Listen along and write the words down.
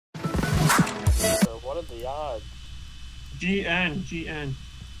are the odds? GN.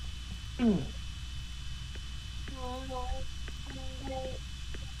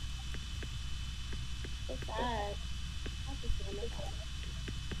 What's that?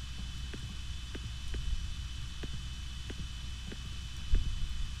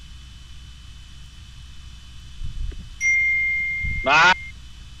 Ah!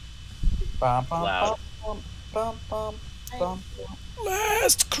 Loud.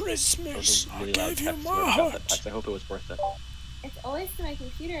 Last Christmas, I Really gave you text, my whoever got that heart. text. I hope it was worth it. It's always to my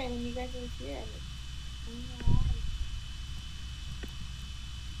computer, and then you guys always hear it.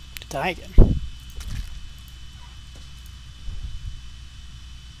 Die again.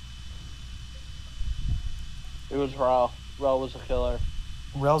 It was Rel. Rel was a killer.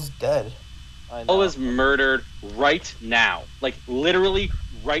 Rel's dead. I know. Rel was murdered right now. Like, literally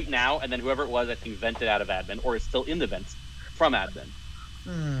right now, and then whoever it was, I think, vented out of admin, or is still in the vents from admin.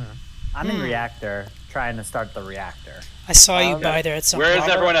 I'm in reactor, trying to start the reactor. I saw you by there at some Where point.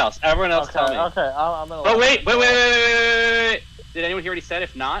 is everyone else? Everyone else tell me. Okay, I'm gonna... Oh, wait. Did anyone hear what he said?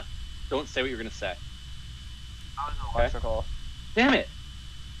 If not, don't say what you're going to say. I was electrical. Damn it.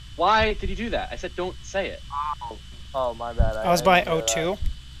 Why did you do that? I said don't say it. Oh, my bad. I was by O2.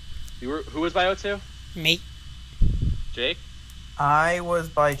 Who was by O2? Me. Jake? I was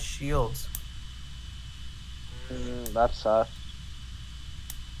by Shields. That's sus.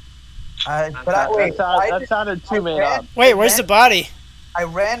 That sounded too made up. Wait, where's the body? I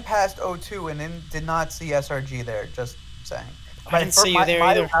ran past O2 and then did not see SRG there, just saying. I didn't see you there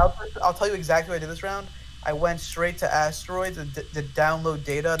either. I'll tell you exactly what I did this round. I went straight to asteroids and did download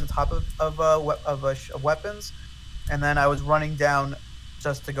data on the top of weapons, and then I was running down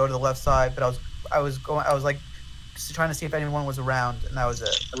just to go to the left side, but I was like trying to see if anyone was around, and that was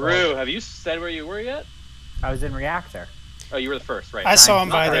it. Rue, have you said where you were yet? I was in reactor. Oh, you were the first, right? I saw him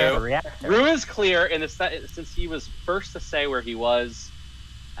by there. Rue is clear, and since he was first to say where he was,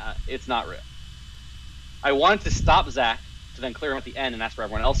 it's not Rue. I wanted to stop Zach to then clear him at the end and ask where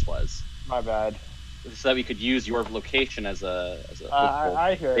everyone else was. My bad. So that we could use your location as a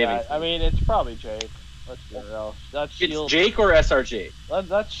I hear that. thing. I mean, it's probably Jake. Let's be real. That's Shields. It's Jake or SRG.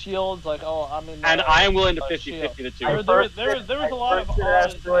 That's Shields. Like, oh, I'm in. And I am willing to 50-50 the two. There was a lot of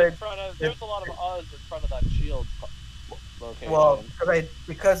Oz in front of. There was a lot of Oz in front of that Shields location. Well,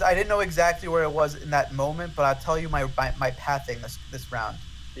 because I didn't know exactly where it was in that moment, but I'll tell you my pathing this round.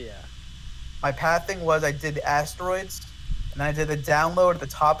 Yeah. My pathing was I did asteroids, and then I did the download at the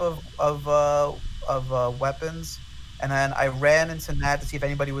top of weapons, and then I ran into Nat to see if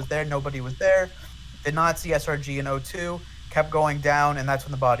anybody was there. Nobody was there. Did not see SRG and O2. Kept going down, and that's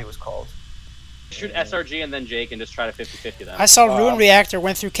when the body was called. Shoot SRG and then Jake and just try to 50-50 them. I saw Ruin Reactor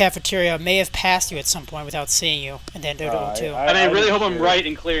went through cafeteria, may have passed you at some point without seeing you, and then did O2. And I really hope I'm right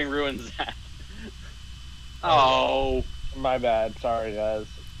in clearing Ruin's Zach. Oh. My bad. Sorry, guys.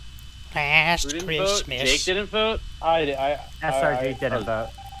 Last Christmas. Jake didn't vote? SRG didn't vote.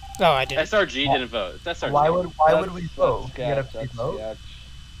 Oh, I didn't. SRG didn't vote. It's SRG. Why would we vote? We get a free vote? Sketch.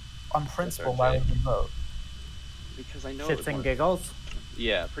 On principle, why would we vote? Because I know Shits and giggles?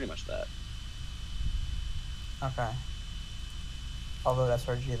 Yeah, pretty much that. Okay. I'll vote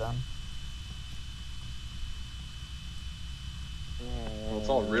SRG then. Well, it's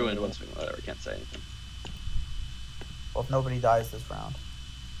all ruined once we whatever. Can't say anything. Well, if nobody dies this round.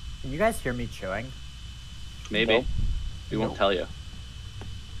 Can you guys hear me chewing? Maybe. Nope. We won't tell you.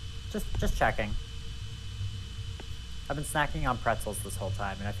 Just checking. I've been snacking on pretzels this whole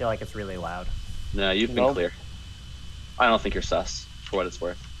time, and I feel like it's really loud. No, you've been clear. I don't think you're sus, for what it's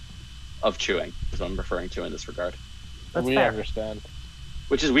worth. Of chewing, is what I'm referring to in this regard. That's we fair. understand.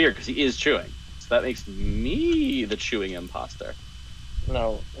 Which is weird, because he is chewing. So that makes me the chewing imposter.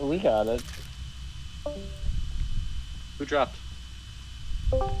 No, we got it. Who dropped?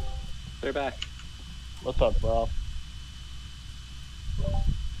 They're back. What's up, bro?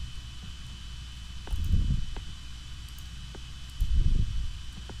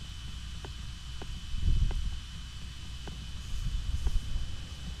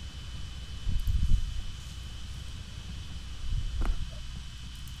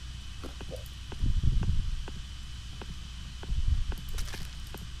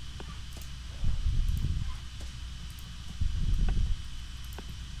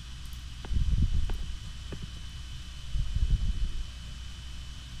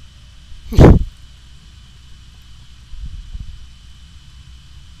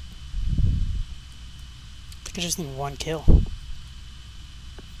 I just need one kill.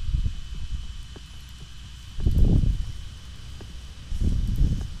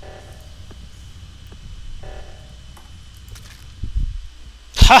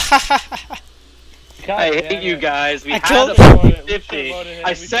 Ha ha ha ha! God I damn hate you it. gued I a killed- 50-50.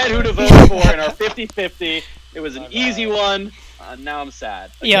 I said who to vote for in our 50-50. It was an My easy bad. one. Now I'm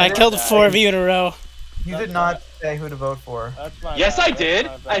sad. Yeah, I That's killed bad. 4 of you in a row. You That's did not right. say who to vote for. That's my Yes, bad. I That's did.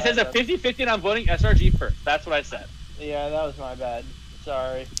 my I said it's a bad. 50-50 and I'm voting SRG first. That's what I said. Yeah, that was my bad.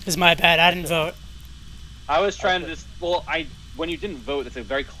 Sorry. It's my bad. I didn't vote. I was trying to just... Well, when you didn't vote, it's a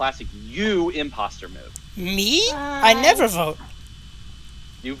very classic you imposter move. Me? I never vote.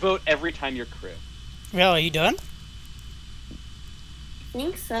 You vote every time you're crew. Really, are you done? I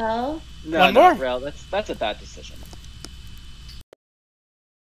think so. No, One no, more. Rel, that's a bad decision.